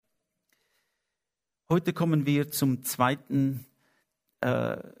Heute kommen wir zur zweiten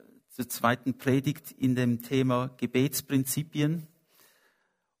Predigt in dem Thema Gebetsprinzipien.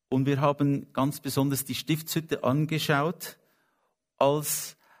 Und wir haben ganz besonders die Stiftshütte angeschaut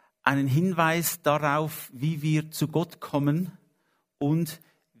als einen Hinweis darauf, wie wir zu Gott kommen und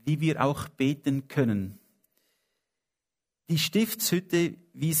wie wir auch beten können. Die Stiftshütte,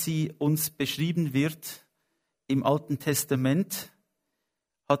 wie sie uns beschrieben wird im Alten Testament,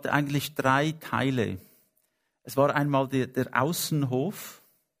 hatte eigentlich 3 Teile. Es war einmal der Außenhof,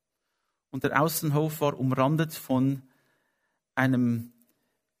 und der Außenhof war umrandet von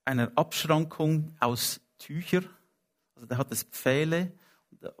einer Abschrankung aus Tücher. Also da hat es Pfähle,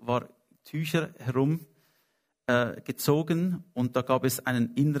 da war Tücher herum gezogen, und da gab es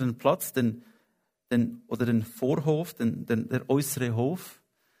einen inneren Platz, den Vorhof, der äußere Hof.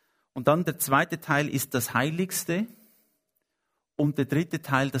 Und dann der zweite Teil ist das Heiligste. Und der dritte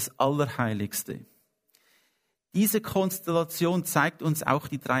Teil das Allerheiligste. Diese Konstellation zeigt uns auch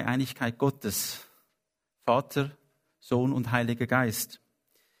die Dreieinigkeit Gottes. Vater, Sohn und Heiliger Geist.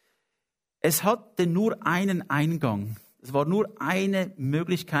 Es hatte nur einen Eingang. Es war nur eine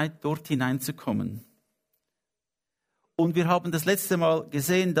Möglichkeit, dort hineinzukommen. Und wir haben das letzte Mal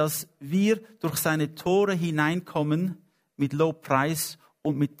gesehen, dass wir durch seine Tore hineinkommen mit Lobpreis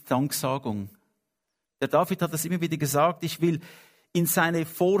und mit Danksagung. Der David hat das immer wieder gesagt, ich will in seine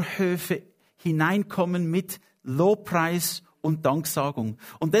Vorhöfe hineinkommen mit Lobpreis und Danksagung.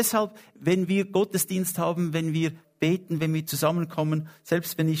 Und deshalb, wenn wir Gottesdienst haben, wenn wir beten, wenn wir zusammenkommen,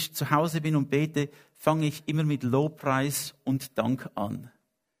 selbst wenn ich zu Hause bin und bete, fange ich immer mit Lobpreis und Dank an.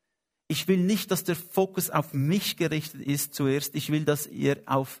 Ich will nicht, dass der Fokus auf mich gerichtet ist zuerst. Ich will, dass er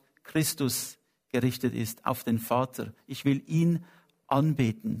auf Christus gerichtet ist, auf den Vater. Ich will ihn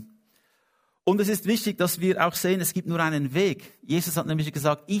anbeten. Und es ist wichtig, dass wir auch sehen, es gibt nur einen Weg. Jesus hat nämlich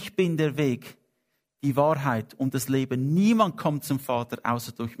gesagt, ich bin der Weg, die Wahrheit und das Leben. Niemand kommt zum Vater,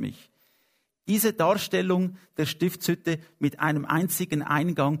 außer durch mich. Diese Darstellung der Stiftshütte mit einem einzigen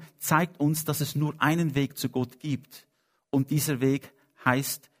Eingang zeigt uns, dass es nur einen Weg zu Gott gibt. Und dieser Weg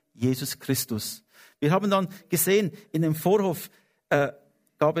heißt Jesus Christus. Wir haben dann gesehen, in dem Vorhof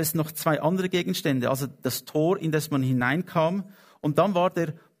gab es noch 2 andere Gegenstände. Also das Tor, in das man hineinkam. Und dann war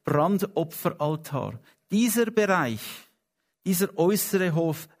der Brandopferaltar. Dieser Bereich, dieser äußere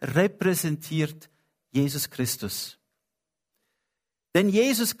Hof repräsentiert Jesus Christus. Denn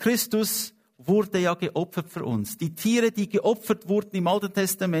Jesus Christus wurde ja geopfert für uns. Die Tiere, die geopfert wurden im Alten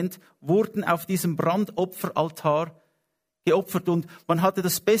Testament, wurden auf diesem Brandopferaltar geopfert. Und man hatte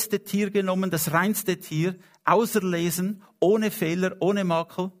das beste Tier genommen, das reinste Tier, auserlesen, ohne Fehler, ohne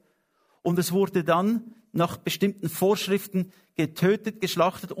Makel. Und es wurde dann nach bestimmten Vorschriften getötet,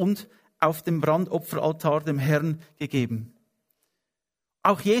 geschlachtet und auf dem Brandopferaltar dem Herrn gegeben.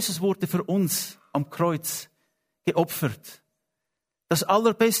 Auch Jesus wurde für uns am Kreuz geopfert. Das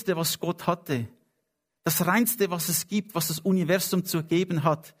Allerbeste, was Gott hatte, das Reinste, was es gibt, was das Universum zu geben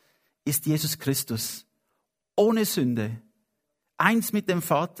hat, ist Jesus Christus. Ohne Sünde, eins mit dem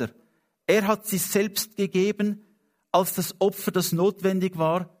Vater. Er hat sich selbst gegeben als das Opfer, das notwendig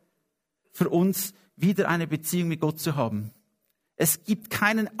war, für uns wieder eine Beziehung mit Gott zu haben. Es gibt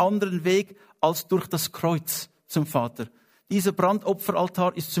keinen anderen Weg als durch das Kreuz zum Vater. Dieser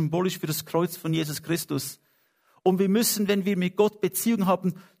Brandopferaltar ist symbolisch für das Kreuz von Jesus Christus. Und wir müssen, wenn wir mit Gott Beziehung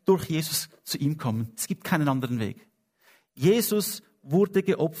haben, durch Jesus zu ihm kommen. Es gibt keinen anderen Weg. Jesus wurde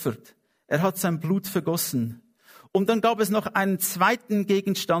geopfert. Er hat sein Blut vergossen. Und dann gab es noch einen zweiten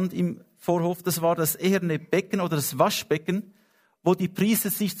Gegenstand im Vorhof. Das war das eherne Becken oder das Waschbecken, wo die Priester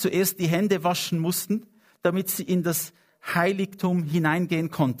sich zuerst die Hände waschen mussten, damit sie in das Heiligtum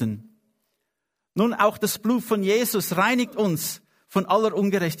hineingehen konnten. Nun, auch das Blut von Jesus reinigt uns von aller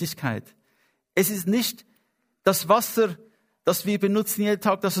Ungerechtigkeit. Es ist nicht das Wasser, das wir benutzen jeden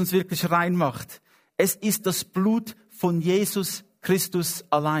Tag, das uns wirklich rein macht. Es ist das Blut von Jesus Christus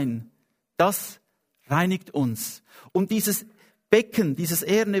allein. Das reinigt uns. Und dieses Becken, dieses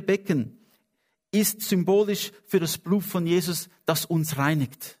eherne Becken, ist symbolisch für das Blut von Jesus, das uns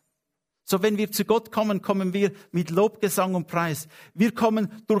reinigt. So, wenn wir zu Gott kommen, kommen wir mit Lobgesang und Preis. Wir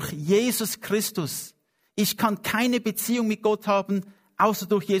kommen durch Jesus Christus. Ich kann keine Beziehung mit Gott haben, außer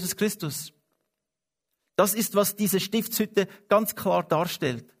durch Jesus Christus. Das ist, was diese Stiftshütte ganz klar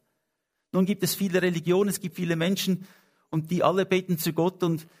darstellt. Nun gibt es viele Religionen, es gibt viele Menschen, und die alle beten zu Gott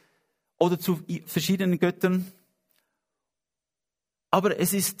oder zu verschiedenen Göttern. Aber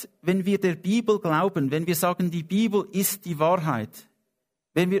es ist, wenn wir der Bibel glauben, wenn wir sagen, die Bibel ist die Wahrheit,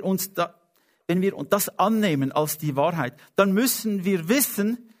 wenn wir das annehmen als die Wahrheit, dann müssen wir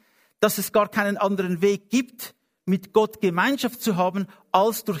wissen, dass es gar keinen anderen Weg gibt, mit Gott Gemeinschaft zu haben,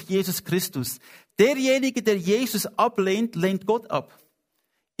 als durch Jesus Christus. Derjenige, der Jesus ablehnt, lehnt Gott ab.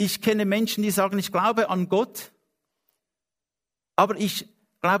 Ich kenne Menschen, die sagen, ich glaube an Gott, aber ich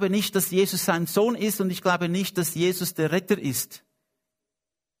glaube nicht, dass Jesus sein Sohn ist und ich glaube nicht, dass Jesus der Retter ist.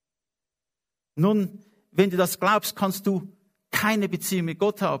 Nun, wenn du das glaubst, kannst du keine Beziehung mit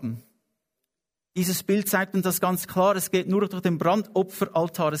Gott haben. Dieses Bild zeigt uns das ganz klar. Es geht nur durch den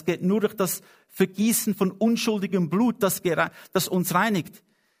Brandopferaltar. Es geht nur durch das Vergießen von unschuldigem Blut, das uns reinigt.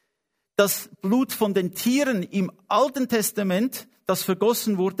 Das Blut von den Tieren im Alten Testament, das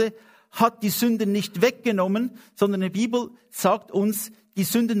vergossen wurde, hat die Sünden nicht weggenommen, sondern die Bibel sagt uns, die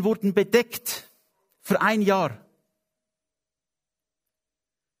Sünden wurden bedeckt für 1 Jahr.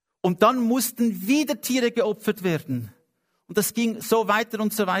 Und dann mussten wieder Tiere geopfert werden. Und das ging so weiter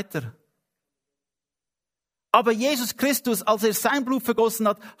und so weiter. Aber Jesus Christus, als er sein Blut vergossen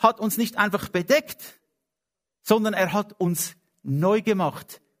hat, hat uns nicht einfach bedeckt, sondern er hat uns neu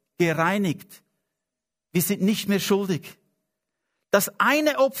gemacht, gereinigt. Wir sind nicht mehr schuldig. Das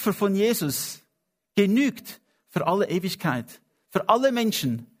eine Opfer von Jesus genügt für alle Ewigkeit. Für alle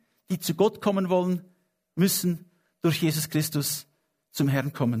Menschen, die zu Gott kommen wollen, müssen durch Jesus Christus zum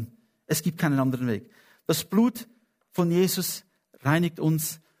Herrn kommen. Es gibt keinen anderen Weg. Das Blut von Jesus reinigt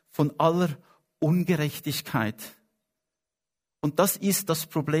uns von aller Ungerechtigkeit. Und das ist das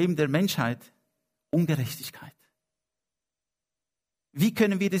Problem der Menschheit. Ungerechtigkeit. Wie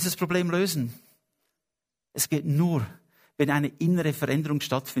können wir dieses Problem lösen? Es geht nur, wenn eine innere Veränderung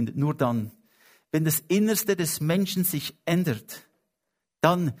stattfindet. Nur dann. Wenn das Innerste des Menschen sich ändert,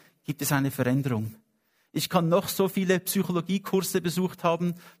 dann gibt es eine Veränderung. Ich kann noch so viele Psychologiekurse besucht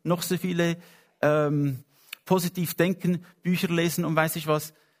haben, noch so viele positiv denken, Bücher lesen und weiß ich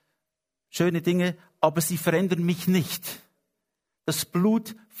was. Schöne Dinge, aber sie verändern mich nicht. Das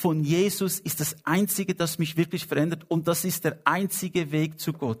Blut von Jesus ist das Einzige, das mich wirklich verändert und das ist der einzige Weg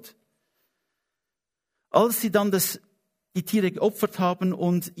zu Gott. Als sie dann die Tiere geopfert haben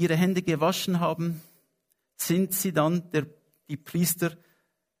und ihre Hände gewaschen haben, sind sie dann, die Priester,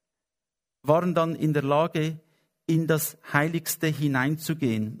 waren dann in der Lage, in das Heiligste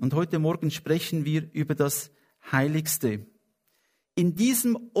hineinzugehen. Und heute Morgen sprechen wir über das Heiligste. In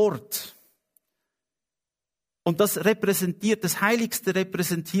diesem Ort, und das Heiligste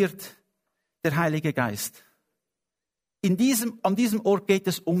repräsentiert der Heilige Geist. An diesem Ort geht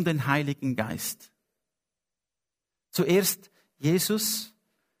es um den Heiligen Geist. Zuerst Jesus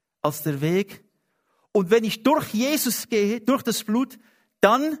als der Weg. Und wenn ich durch Jesus gehe, durch das Blut,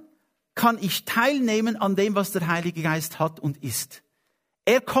 dann kann ich teilnehmen an dem, was der Heilige Geist hat und ist.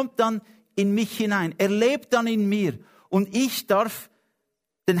 Er kommt dann in mich hinein. Er lebt dann in mir. Und ich darf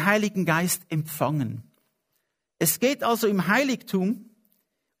den Heiligen Geist empfangen. Es geht also im Heiligtum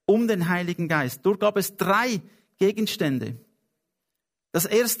um den Heiligen Geist. Dort gab es 3 Gegenstände. Das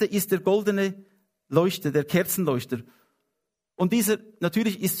erste ist der goldene Leuchter, der Kerzenleuchter. Und dieser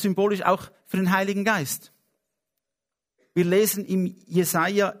natürlich ist symbolisch auch für den Heiligen Geist. Wir lesen im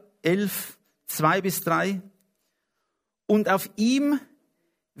Jesaja 11, 2-3. Und auf ihm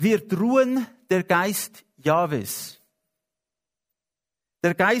wird ruhen der Geist Jahwes.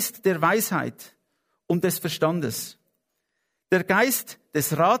 Der Geist der Weisheit und des Verstandes. Der Geist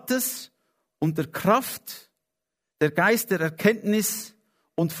des Rates und der Kraft. Der Geist der Erkenntnis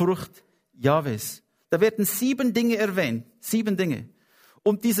und Furcht Jahwes. Da werden 7 Dinge erwähnt. 7 Dinge.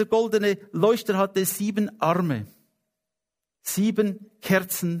 Und dieser goldene Leuchter hatte 7 Arme. 7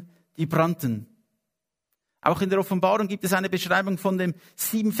 Kerzen, die brannten. Auch in der Offenbarung gibt es eine Beschreibung von dem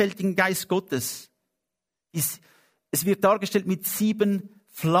 7-fältigen Geist Gottes. Es wird dargestellt mit 7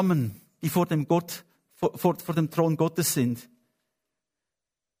 Flammen, die vor dem Thron Gottes sind.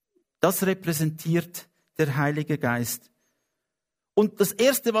 Das repräsentiert der Heilige Geist. Und das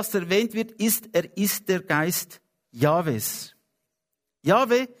Erste, was erwähnt wird, ist, er ist der Geist Jahwes.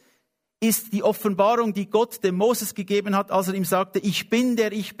 Jahwe ist die Offenbarung, die Gott dem Moses gegeben hat, als er ihm sagte, ich bin,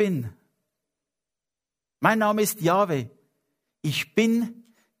 der ich bin. Mein Name ist Jahwe. Ich bin,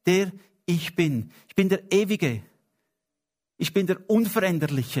 der ich bin. Ich bin der Ewige. Ich bin der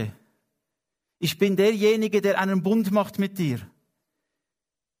Unveränderliche. Ich bin derjenige, der einen Bund macht mit dir.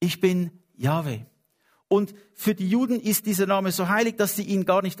 Ich bin Jahwe. Und für die Juden ist dieser Name so heilig, dass sie ihn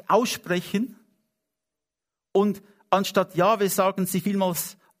gar nicht aussprechen. Und anstatt Jahwe sagen sie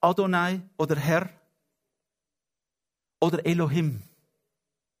vielmals Adonai oder Herr oder Elohim.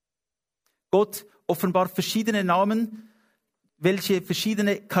 Gott offenbart verschiedene Namen, welche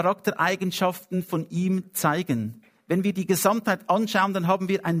verschiedene Charaktereigenschaften von ihm zeigen. Wenn wir die Gesamtheit anschauen, dann haben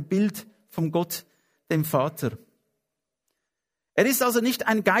wir ein Bild von Gott, dem Vater. Er ist also nicht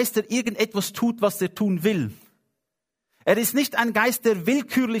ein Geist, der irgendetwas tut, was er tun will. Er ist nicht ein Geist, der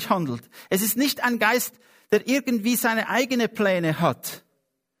willkürlich handelt. Es ist nicht ein Geist, der irgendwie seine eigenen Pläne hat,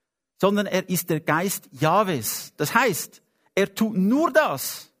 sondern er ist der Geist Jahwes. Das heißt, er tut nur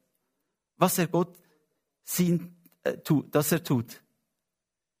das, was er Gott tut.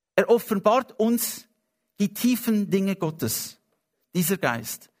 Er offenbart uns die tiefen Dinge Gottes. Dieser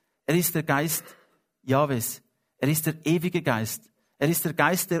Geist. Er ist der Geist Jahwes. Er ist der ewige Geist. Er ist der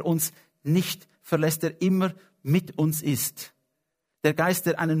Geist, der uns nicht verlässt, der immer mit uns ist. Der Geist,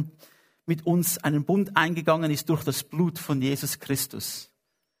 der mit uns einen Bund eingegangen ist durch das Blut von Jesus Christus.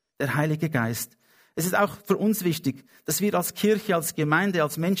 Der Heilige Geist. Es ist auch für uns wichtig, dass wir als Kirche, als Gemeinde,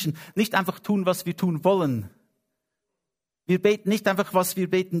 als Menschen nicht einfach tun, was wir tun wollen. Wir beten nicht einfach, was wir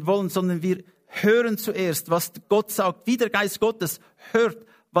beten wollen, sondern wir hören zuerst, was Gott sagt, wie der Geist Gottes hört,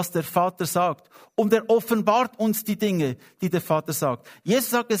 was der Vater sagt. Und er offenbart uns die Dinge, die der Vater sagt.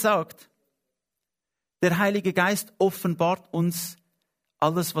 Jesus hat gesagt, der Heilige Geist offenbart uns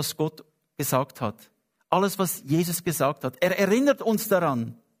alles, was Gott gesagt hat. Alles, was Jesus gesagt hat. Er erinnert uns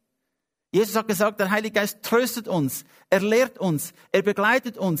daran. Jesus hat gesagt, der Heilige Geist tröstet uns, er lehrt uns, er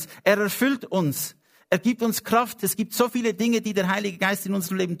begleitet uns, er erfüllt uns, er gibt uns Kraft. Es gibt so viele Dinge, die der Heilige Geist in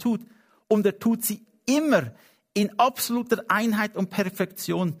unserem Leben tut. Und er tut sie immer in absoluter Einheit und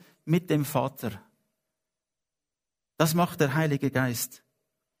Perfektion mit dem Vater. Das macht der Heilige Geist.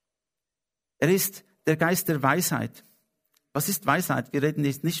 Er ist der Geist der Weisheit. Was ist Weisheit? Wir reden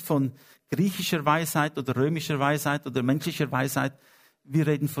jetzt nicht von griechischer Weisheit oder römischer Weisheit oder menschlicher Weisheit. Wir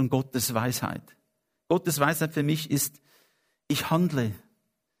reden von Gottes Weisheit. Gottes Weisheit für mich ist, ich handle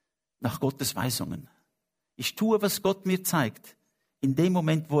nach Gottes Weisungen. Ich tue, was Gott mir zeigt, in dem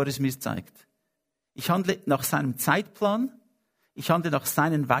Moment, wo er es mir zeigt. Ich handle nach seinem Zeitplan, ich handle nach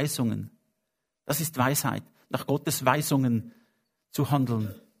seinen Weisungen. Das ist Weisheit, nach Gottes Weisungen zu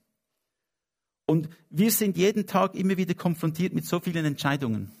handeln. Und wir sind jeden Tag immer wieder konfrontiert mit so vielen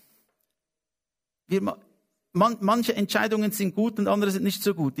Entscheidungen. Manche Entscheidungen sind gut und andere sind nicht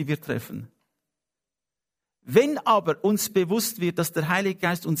so gut, die wir treffen. Wenn aber uns bewusst wird, dass der Heilige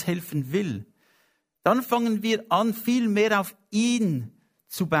Geist uns helfen will, dann fangen wir an, viel mehr auf ihn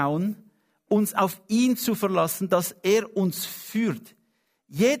zu bauen, uns auf ihn zu verlassen, dass er uns führt.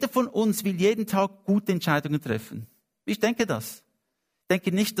 Jeder von uns will jeden Tag gute Entscheidungen treffen. Ich denke das. Ich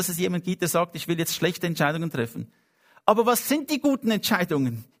denke nicht, dass es jemand gibt, der sagt, ich will jetzt schlechte Entscheidungen treffen. Aber was sind die guten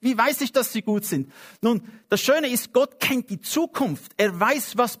Entscheidungen? Wie weiß ich, dass sie gut sind? Nun, das Schöne ist, Gott kennt die Zukunft. Er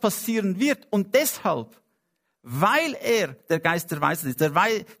weiß, was passieren wird. Und deshalb, weil er der Geist der Weisheit ist,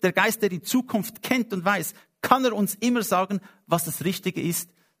 der Geist, der die Zukunft kennt und weiß, kann er uns immer sagen, was das Richtige ist,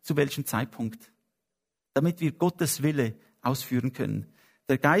 zu welchem Zeitpunkt. Damit wir Gottes Wille ausführen können.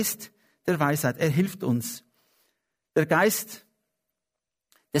 Der Geist der Weisheit, er hilft uns. Der Geist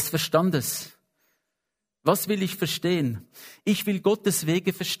des Verstandes. Was will ich verstehen? Ich will Gottes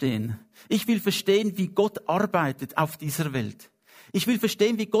Wege verstehen. Ich will verstehen, wie Gott arbeitet auf dieser Welt. Ich will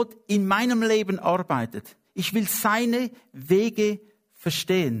verstehen, wie Gott in meinem Leben arbeitet. Ich will seine Wege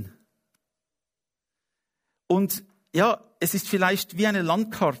verstehen. Und ja, es ist vielleicht wie eine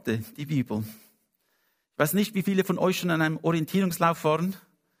Landkarte, die Bibel. Ich weiß nicht, wie viele von euch schon an einem Orientierungslauf waren.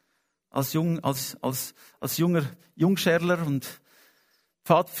 Als junger Jungschärler und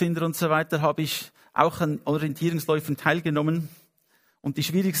Pfadfinder und so weiter habe ich auch an Orientierungsläufen teilgenommen. Und die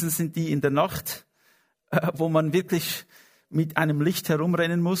schwierigsten sind die in der Nacht, wo man wirklich mit einem Licht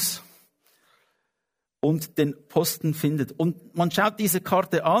herumrennen muss und den Posten findet. Und man schaut diese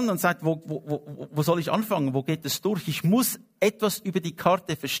Karte an und sagt, wo soll ich anfangen? Wo geht es durch? Ich muss etwas über die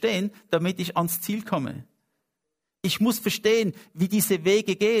Karte verstehen, damit ich ans Ziel komme. Ich muss verstehen, wie diese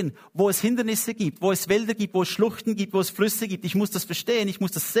Wege gehen, wo es Hindernisse gibt, wo es Wälder gibt, wo es Schluchten gibt, wo es Flüsse gibt. Ich muss das verstehen, ich muss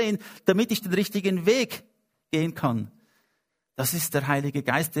das sehen, damit ich den richtigen Weg gehen kann. Das ist der Heilige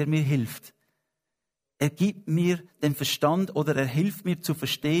Geist, der mir hilft. Er gibt mir den Verstand oder er hilft mir zu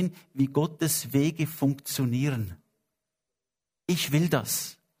verstehen, wie Gottes Wege funktionieren. Ich will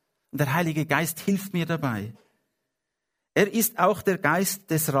das. Und der Heilige Geist hilft mir dabei. Er ist auch der Geist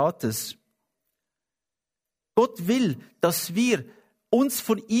des Rates. Gott will, dass wir uns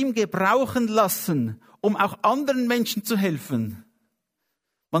von ihm gebrauchen lassen, um auch anderen Menschen zu helfen.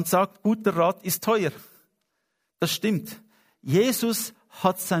 Man sagt, guter Rat ist teuer. Das stimmt. Jesus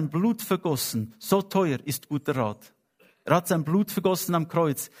hat sein Blut vergossen. So teuer ist guter Rat. Er hat sein Blut vergossen am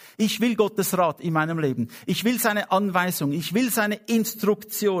Kreuz. Ich will Gottes Rat in meinem Leben. Ich will seine Anweisung. Ich will seine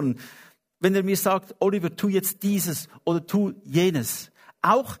Instruktion. Wenn er mir sagt, Oliver, tu jetzt dieses oder tu jenes.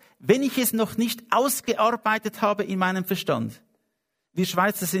 Auch wenn ich es noch nicht ausgearbeitet habe in meinem Verstand. Wir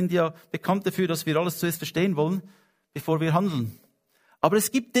Schweizer sind ja bekannt dafür, dass wir alles zuerst verstehen wollen, bevor wir handeln. Aber es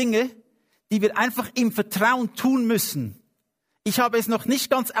gibt Dinge, die wir einfach im Vertrauen tun müssen. Ich habe es noch nicht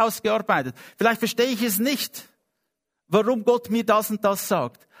ganz ausgearbeitet. Vielleicht verstehe ich es nicht, warum Gott mir das und das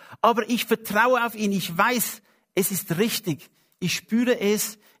sagt. Aber ich vertraue auf ihn. Ich weiß, es ist richtig. Ich spüre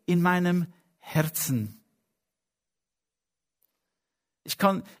es in meinem Herzen. Ich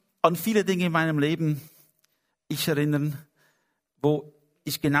kann an viele Dinge in meinem Leben erinnern, wo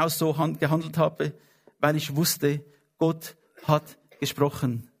ich genau so gehandelt habe, weil ich wusste, Gott hat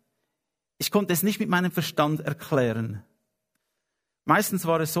gesprochen. Ich konnte es nicht mit meinem Verstand erklären. Meistens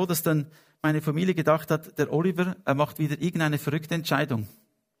war es so, dass dann meine Familie gedacht hat, der Oliver, er macht wieder irgendeine verrückte Entscheidung.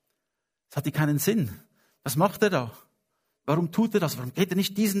 Das hatte keinen Sinn. Was macht er da? Warum tut er das? Warum geht er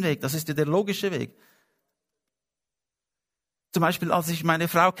nicht diesen Weg? Das ist ja der logische Weg. Zum Beispiel, als ich meine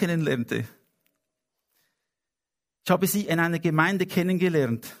Frau kennenlernte. Ich habe sie in einer Gemeinde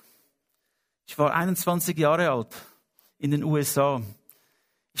kennengelernt. Ich war 21 Jahre alt in den USA.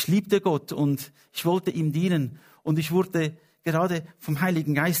 Ich liebte Gott und ich wollte ihm dienen. Und ich wurde gerade vom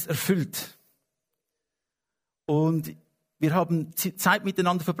Heiligen Geist erfüllt. Und wir haben Zeit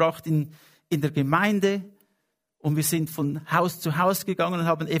miteinander verbracht in der Gemeinde. Und wir sind von Haus zu Haus gegangen und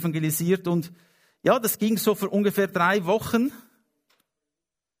haben evangelisiert. Und ja, das ging so für ungefähr 3 Wochen.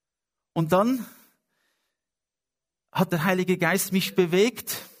 Und dann hat der Heilige Geist mich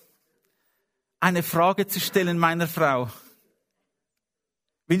bewegt, eine Frage zu stellen meiner Frau.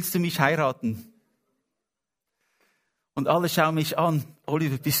 Willst du mich heiraten? Und alle schauen mich an.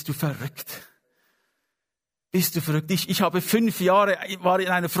 Oliver, bist du verrückt? Bist du verrückt? Ich habe 5 Jahre, war in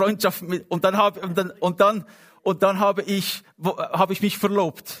einer Freundschaft mit, und dann habe ich mich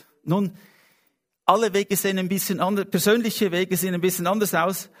verlobt. Nun, alle Wege sehen ein bisschen anders, persönliche Wege sehen ein bisschen anders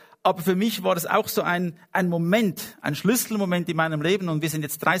aus. Aber für mich war es auch so ein Moment, ein Schlüsselmoment in meinem Leben. Und wir sind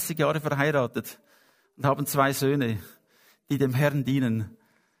jetzt 30 Jahre verheiratet und haben 2 Söhne, die dem Herrn dienen.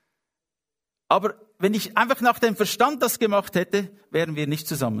 Aber wenn ich einfach nach dem Verstand das gemacht hätte, wären wir nicht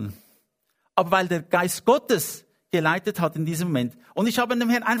zusammen. Aber weil der Geist Gottes geleitet hat in diesem Moment. Und ich habe dem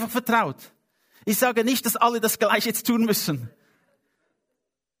Herrn einfach vertraut. Ich sage nicht, dass alle das Gleiche jetzt tun müssen.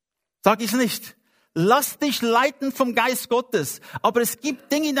 Sage ich nicht. Lass dich leiten vom Geist Gottes. Aber es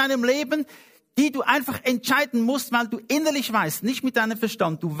gibt Dinge in deinem Leben, die du einfach entscheiden musst, weil du innerlich weißt, nicht mit deinem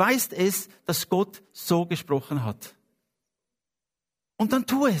Verstand. Du weißt es, dass Gott so gesprochen hat. Und dann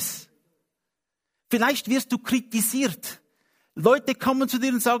tu es. Vielleicht wirst du kritisiert. Leute kommen zu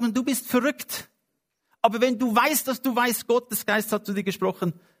dir und sagen, du bist verrückt. Aber wenn du weißt, dass du weißt, Gottes Geist hat zu dir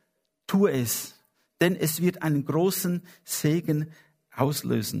gesprochen, tu es. Denn es wird einen großen Segen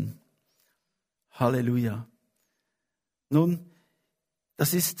auslösen. Halleluja. Nun,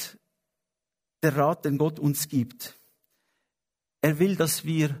 das ist der Rat, den Gott uns gibt. Er will, dass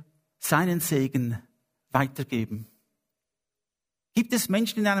wir seinen Segen weitergeben. Gibt es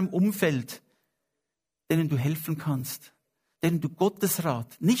Menschen in einem Umfeld, denen du helfen kannst, denen du Gottes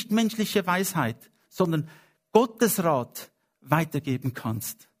Rat, nicht menschliche Weisheit, sondern Gottes Rat weitergeben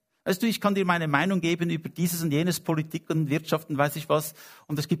kannst? Weißt du, ich kann dir meine Meinung geben über dieses und jenes, Politik und Wirtschaft und weiß ich was.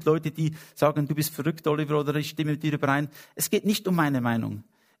 Und es gibt Leute, die sagen, du bist verrückt, Oliver, oder ich stimme mit dir überein. Es geht nicht um meine Meinung.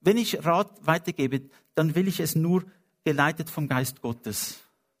 Wenn ich Rat weitergebe, dann will ich es nur geleitet vom Geist Gottes.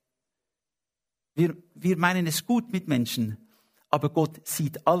 Wir meinen es gut mit Menschen, aber Gott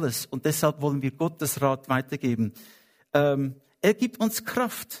sieht alles und deshalb wollen wir Gottes Rat weitergeben. Er gibt uns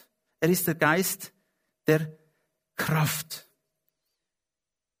Kraft. Er ist der Geist der Kraft.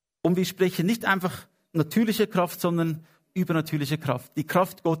 Und wir sprechen nicht einfach natürliche Kraft, sondern übernatürliche Kraft. Die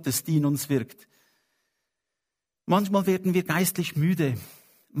Kraft Gottes, die in uns wirkt. Manchmal werden wir geistlich müde.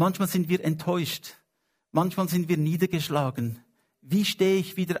 Manchmal sind wir enttäuscht. Manchmal sind wir niedergeschlagen. Wie stehe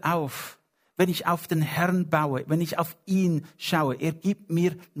ich wieder auf, wenn ich auf den Herrn baue, wenn ich auf ihn schaue? Er gibt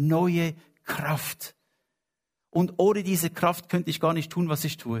mir neue Kraft. Und ohne diese Kraft könnte ich gar nicht tun, was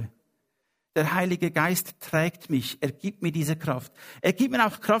ich tue. Der Heilige Geist trägt mich. Er gibt mir diese Kraft. Er gibt mir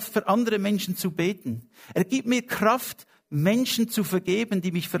auch Kraft, für andere Menschen zu beten. Er gibt mir Kraft, Menschen zu vergeben,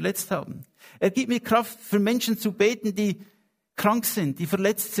 die mich verletzt haben. Er gibt mir Kraft, für Menschen zu beten, die krank sind, die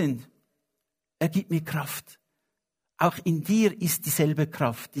verletzt sind. Er gibt mir Kraft. Auch in dir ist dieselbe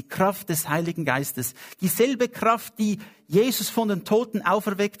Kraft, die Kraft des Heiligen Geistes. Dieselbe Kraft, die Jesus von den Toten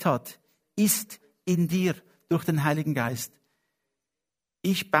auferweckt hat, ist in dir durch den Heiligen Geist.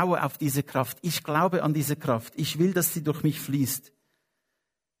 Ich baue auf diese Kraft. Ich glaube an diese Kraft. Ich will, dass sie durch mich fließt.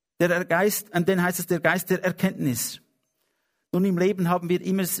 Der Geist, an den heißt es der Geist der Erkenntnis. Nun, im Leben haben wir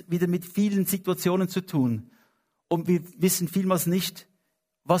immer wieder mit vielen Situationen zu tun. Und wir wissen vielmals nicht,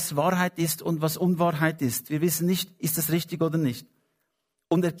 was Wahrheit ist und was Unwahrheit ist. Wir wissen nicht, ist das richtig oder nicht.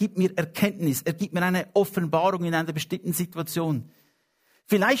 Und er gibt mir Erkenntnis. Er gibt mir eine Offenbarung in einer bestimmten Situation.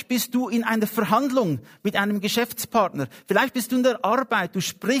 Vielleicht bist du in einer Verhandlung mit einem Geschäftspartner. Vielleicht bist du in der Arbeit. Du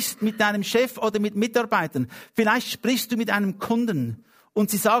sprichst mit deinem Chef oder mit Mitarbeitern. Vielleicht sprichst du mit einem Kunden und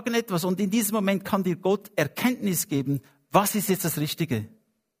sie sagen etwas und in diesem Moment kann dir Gott Erkenntnis geben, was ist jetzt das Richtige?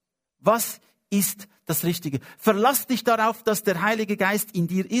 Was ist das Richtige? Verlass dich darauf, dass der Heilige Geist in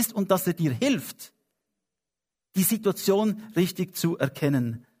dir ist und dass er dir hilft, die Situation richtig zu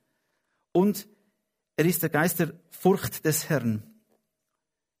erkennen. Und er ist der Geist der Furcht des Herrn.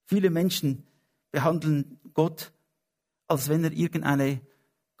 Viele Menschen behandeln Gott, als wenn er irgendeine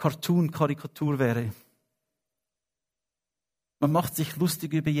Cartoon-Karikatur wäre. Man macht sich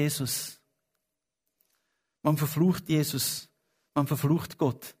lustig über Jesus. Man verflucht Jesus. Man verflucht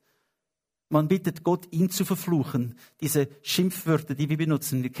Gott. Man bittet Gott, ihn zu verfluchen. Diese Schimpfwörter, die wir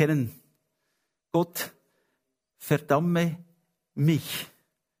benutzen, wir kennen. Gott, verdamme mich,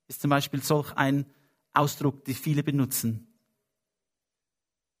 ist zum Beispiel solch ein Ausdruck, den viele benutzen.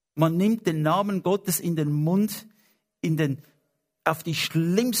 Man nimmt den Namen Gottes in den Mund, auf die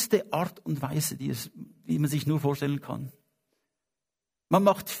schlimmste Art und Weise, die man sich nur vorstellen kann. Man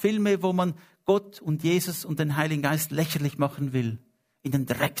macht Filme, wo man Gott und Jesus und den Heiligen Geist lächerlich machen will, in den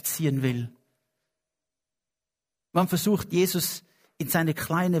Dreck ziehen will. Man versucht, Jesus in seine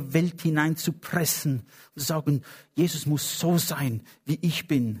kleine Welt hineinzupressen und zu sagen, Jesus muss so sein, wie ich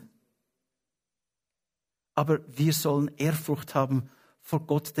bin. Aber wir sollen Ehrfurcht haben vor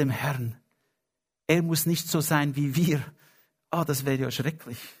Gott, dem Herrn. Er muss nicht so sein wie wir. Das wäre ja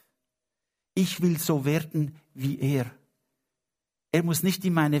schrecklich. Ich will so werden wie er. Er muss nicht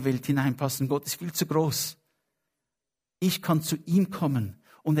in meine Welt hineinpassen. Gott ist viel zu groß. Ich kann zu ihm kommen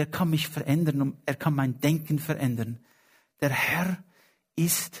und er kann mich verändern und er kann mein Denken verändern. Der Herr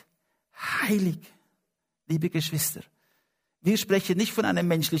ist heilig, liebe Geschwister. Wir sprechen nicht von einem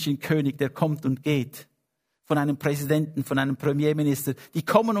menschlichen König, der kommt und geht. Von einem Präsidenten, von einem Premierminister. Die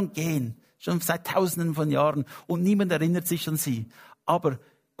kommen und gehen, schon seit Tausenden von Jahren und niemand erinnert sich an sie. Aber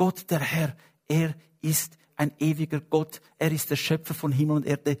Gott, der Herr, er ist ein ewiger Gott. Er ist der Schöpfer von Himmel und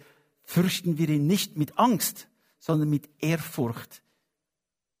Erde. Fürchten wir ihn nicht mit Angst, sondern mit Ehrfurcht.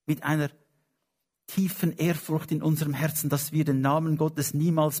 Mit einer tiefen Ehrfurcht in unserem Herzen, dass wir den Namen Gottes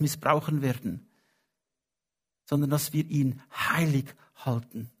niemals missbrauchen werden, sondern dass wir ihn heilig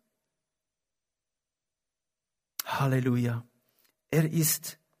halten. Halleluja. Er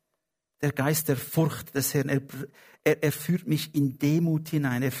ist der Geist der Furcht des Herrn. Er führt mich in Demut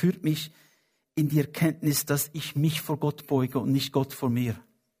hinein. Er führt mich in die Erkenntnis, dass ich mich vor Gott beuge und nicht Gott vor mir.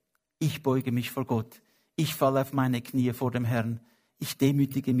 Ich beuge mich vor Gott. Ich falle auf meine Knie vor dem Herrn. Ich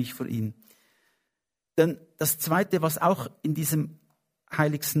demütige mich vor ihm. Denn das Zweite, was auch in diesem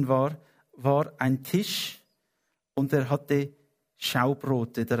Heiligsten war ein Tisch und er hatte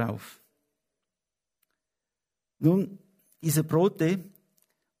Schaubrote darauf. Nun, diese Brote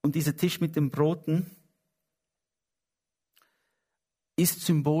und dieser Tisch mit den Broten ist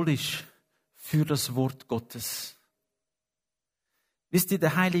symbolisch für das Wort Gottes. Wisst ihr,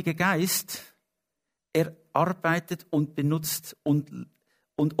 der Heilige Geist, er arbeitet und benutzt und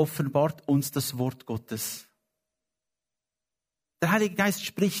offenbart uns das Wort Gottes. Der Heilige Geist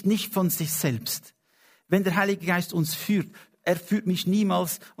spricht nicht von sich selbst. Wenn der Heilige Geist uns führt, er führt mich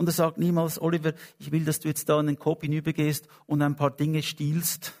niemals und er sagt niemals, Oliver, ich will, dass du jetzt da in den Coop hinübergehst und ein paar Dinge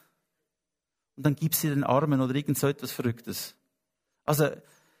stiehlst und dann gibst sie den Armen oder irgend so etwas Verrücktes. Also,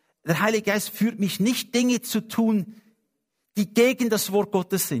 der Heilige Geist führt mich nicht, Dinge zu tun, die gegen das Wort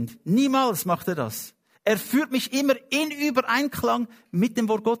Gottes sind. Niemals macht er das. Er führt mich immer in Übereinklang mit dem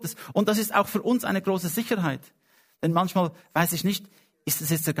Wort Gottes. Und das ist auch für uns eine große Sicherheit. Denn manchmal weiß ich nicht, ist es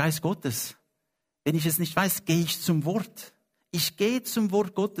jetzt der Geist Gottes? Wenn ich es nicht weiß, gehe ich zum Wort. Ich gehe zum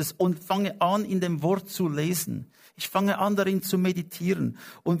Wort Gottes und fange an, in dem Wort zu lesen. Ich fange an, darin zu meditieren.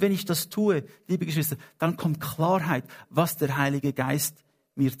 Und wenn ich das tue, liebe Geschwister, dann kommt Klarheit, was der Heilige Geist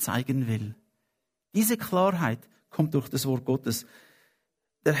mir zeigen will. Diese Klarheit kommt durch das Wort Gottes.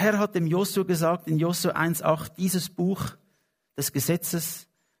 Der Herr hat dem Josua gesagt, in Josua 1,8, dieses Buch des Gesetzes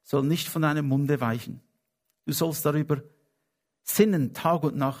soll nicht von deinem Munde weichen. Du sollst darüber sinnen, Tag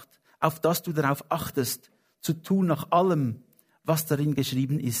und Nacht, auf dass du darauf achtest, zu tun nach allem, was darin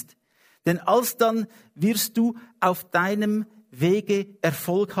geschrieben ist. Denn alsdann wirst du auf deinem Wege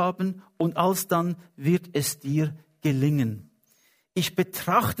Erfolg haben und alsdann wird es dir gelingen. Ich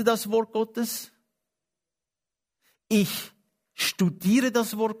betrachte das Wort Gottes. Ich studiere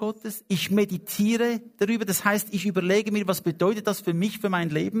das Wort Gottes. Ich meditiere darüber. Das heißt, ich überlege mir, was bedeutet das für mich, für mein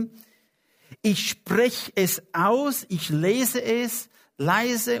Leben. Ich spreche es aus. Ich lese es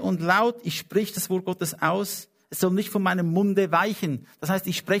leise und laut. Ich spreche das Wort Gottes aus. Es soll nicht von meinem Munde weichen. Das heißt,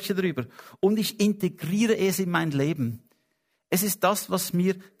 ich spreche darüber und ich integriere es in mein Leben. Es ist das, was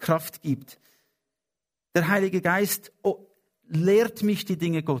mir Kraft gibt. Der Heilige Geist lehrt mich die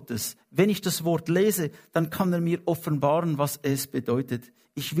Dinge Gottes. Wenn ich das Wort lese, dann kann er mir offenbaren, was es bedeutet.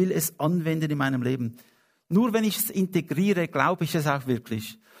 Ich will es anwenden in meinem Leben. Nur wenn ich es integriere, glaube ich es auch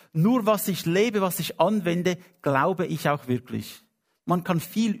wirklich. Nur was ich lebe, was ich anwende, glaube ich auch wirklich. Man kann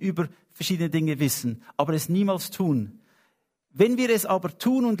viel über verschiedene Dinge wissen, aber es niemals tun. Wenn wir es aber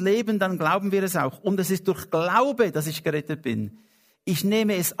tun und leben, dann glauben wir es auch. Und es ist durch Glaube, dass ich gerettet bin. Ich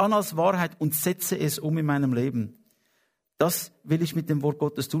nehme es an als Wahrheit und setze es um in meinem Leben. Das will ich mit dem Wort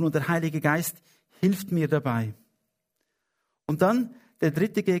Gottes tun und der Heilige Geist hilft mir dabei. Und dann der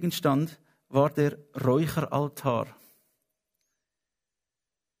dritte Gegenstand war der Räucheraltar.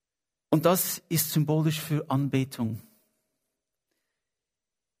 Und das ist symbolisch für Anbetung.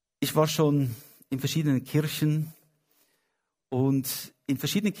 Ich war schon in verschiedenen Kirchen und in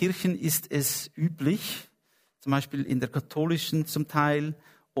verschiedenen Kirchen ist es üblich, zum Beispiel in der katholischen zum Teil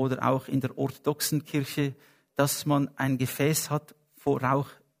oder auch in der orthodoxen Kirche, dass man ein Gefäß hat, wo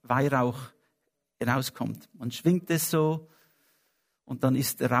Weihrauch herauskommt. Man schwingt es so und dann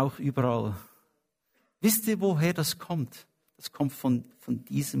ist der Rauch überall. Wisst ihr, woher das kommt? Das kommt von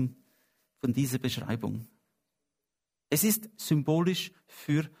dieser Beschreibung. Es ist symbolisch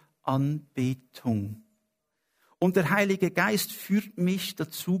für Anbetung. Und der Heilige Geist führt mich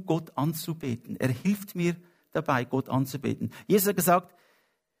dazu, Gott anzubeten. Er hilft mir dabei, Gott anzubeten. Jesus hat gesagt,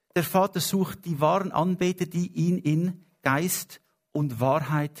 der Vater sucht die wahren Anbeter, die ihn in Geist und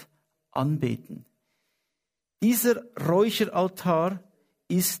Wahrheit anbeten. Dieser Räucheraltar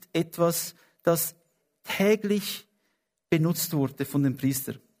ist etwas, das täglich benutzt wurde von dem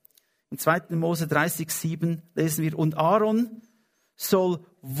Priester. Im 2. Mose 30,7 lesen wir, und Aaron soll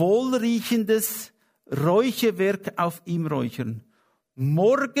wohlriechendes Räucherwerk auf ihm räuchern.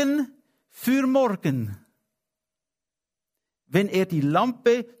 Morgen für morgen. Wenn er die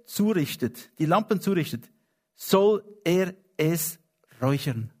Lampen zurichtet, soll er es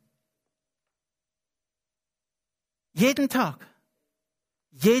räuchern. Jeden Tag,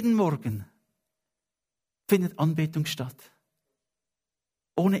 jeden Morgen findet Anbetung statt.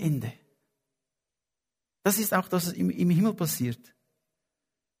 Ohne Ende. Das ist auch das, was im Himmel passiert.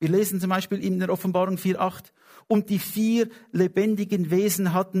 Wir lesen zum Beispiel in der Offenbarung 4,8. Und die 4 lebendigen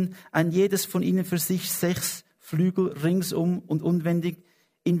Wesen hatten ein jedes von ihnen für sich 6 Flügel ringsum und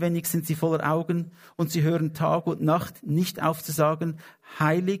inwendig sind sie voller Augen und sie hören Tag und Nacht nicht auf zu sagen,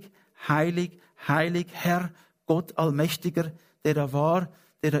 heilig, heilig, heilig, Herr, Gott Allmächtiger, der da war,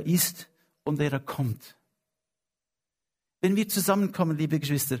 der da ist und der da kommt. Wenn wir zusammenkommen, liebe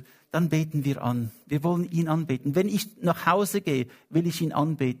Geschwister, dann beten wir an. Wir wollen ihn anbeten. Wenn ich nach Hause gehe, will ich ihn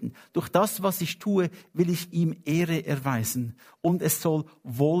anbeten. Durch das, was ich tue, will ich ihm Ehre erweisen. Und es soll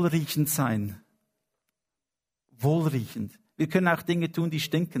wohlriechend sein. Wohlriechend. Wir können auch Dinge tun, die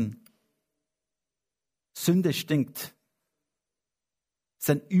stinken. Sünde stinkt. Es ist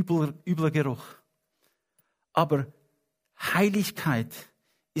ein übler Geruch. Aber Heiligkeit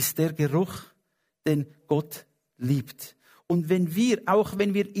ist der Geruch, den Gott liebt. Und wenn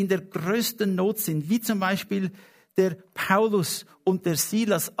wir in der größten Not sind, wie zum Beispiel der Paulus und der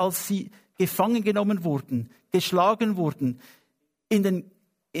Silas, als sie gefangen genommen wurden, geschlagen wurden, in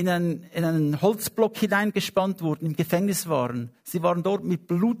einen Holzblock hineingespannt wurden, im Gefängnis waren. Sie waren dort mit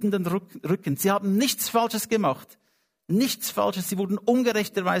blutenden Rücken. Sie haben nichts Falsches gemacht. Nichts Falsches. Sie wurden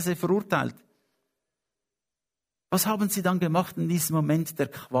ungerechterweise verurteilt. Was haben sie dann gemacht in diesem Moment der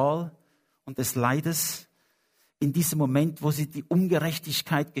Qual und des Leides? In diesem Moment, wo sie die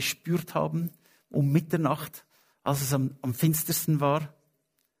Ungerechtigkeit gespürt haben, um Mitternacht, als es am finstersten war,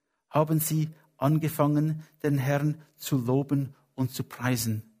 haben sie angefangen, den Herrn zu loben und zu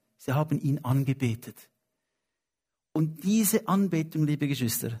preisen. Sie haben ihn angebetet. Und diese Anbetung, liebe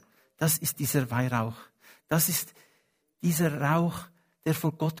Geschwister, das ist dieser Weihrauch. Das ist dieser Rauch, der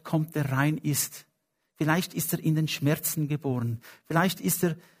vor Gott kommt, der rein ist. Vielleicht ist er in den Schmerzen geboren. Vielleicht ist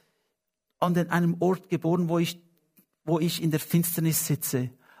er an einem Ort geboren, wo ich in der Finsternis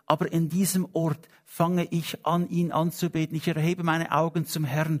sitze. Aber in diesem Ort fange ich an, ihn anzubeten. Ich erhebe meine Augen zum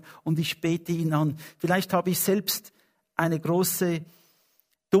Herrn und ich bete ihn an. Vielleicht habe ich selbst eine große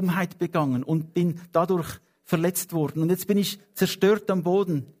Dummheit begangen und bin dadurch verletzt worden. Und jetzt bin ich zerstört am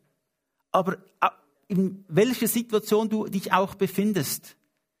Boden. Aber in welcher Situation du dich auch befindest,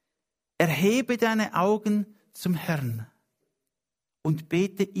 erhebe deine Augen zum Herrn und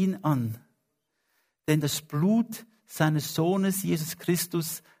bete ihn an. Denn das Blut seines Sohnes Jesus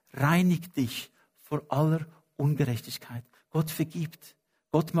Christus reinigt dich vor aller Ungerechtigkeit. Gott vergibt.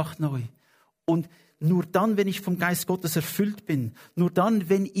 Gott macht neu. Und nur dann, wenn ich vom Geist Gottes erfüllt bin, nur dann,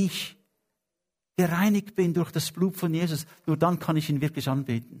 wenn ich gereinigt bin durch das Blut von Jesus, nur dann kann ich ihn wirklich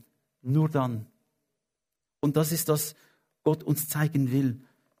anbeten. Nur dann. Und das ist das, Gott uns zeigen will.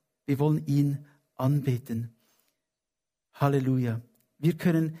 Wir wollen ihn anbeten. Halleluja. Wir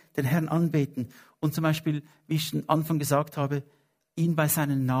können den Herrn anbeten und zum Beispiel, wie ich am Anfang gesagt habe, ihn bei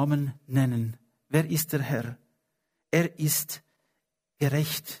seinen Namen nennen. Wer ist der Herr? Er ist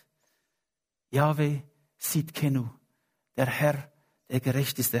gerecht. Yahweh Sidkenu. Der Herr, der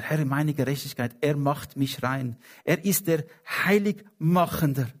gerecht ist. Der Herr, meine Gerechtigkeit. Er macht mich rein. Er ist der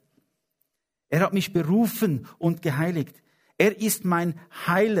Heiligmachender. Er hat mich berufen und geheiligt. Er ist mein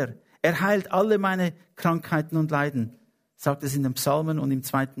Heiler. Er heilt alle meine Krankheiten und Leiden, sagt es in den Psalmen und im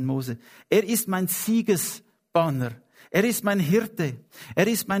 2. Mose. Er ist mein Siegesbanner. Er ist mein Hirte. Er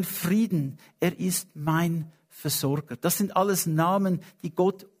ist mein Frieden. Er ist mein Versorger. Das sind alles Namen, die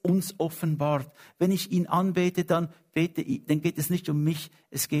Gott uns offenbart. Wenn ich ihn anbete, dann geht es nicht um mich,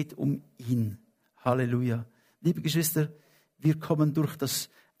 es geht um ihn. Halleluja. Liebe Geschwister, wir kommen durch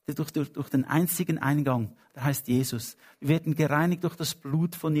den einzigen Eingang, der heißt Jesus. Wir werden gereinigt durch das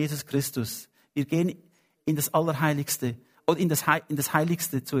Blut von Jesus Christus. Wir gehen in das Allerheiligste oder in das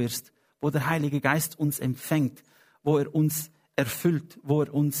Heiligste zuerst, wo der Heilige Geist uns empfängt, wo er uns erfüllt, wo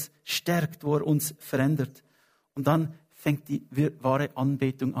er uns stärkt, wo er uns verändert. Und dann fängt die wahre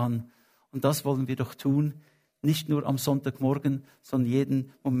Anbetung an. Und das wollen wir doch tun, nicht nur am Sonntagmorgen, sondern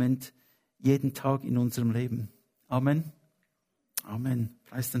jeden Moment, jeden Tag in unserem Leben. Amen. Amen.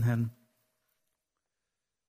 Preis den Herrn.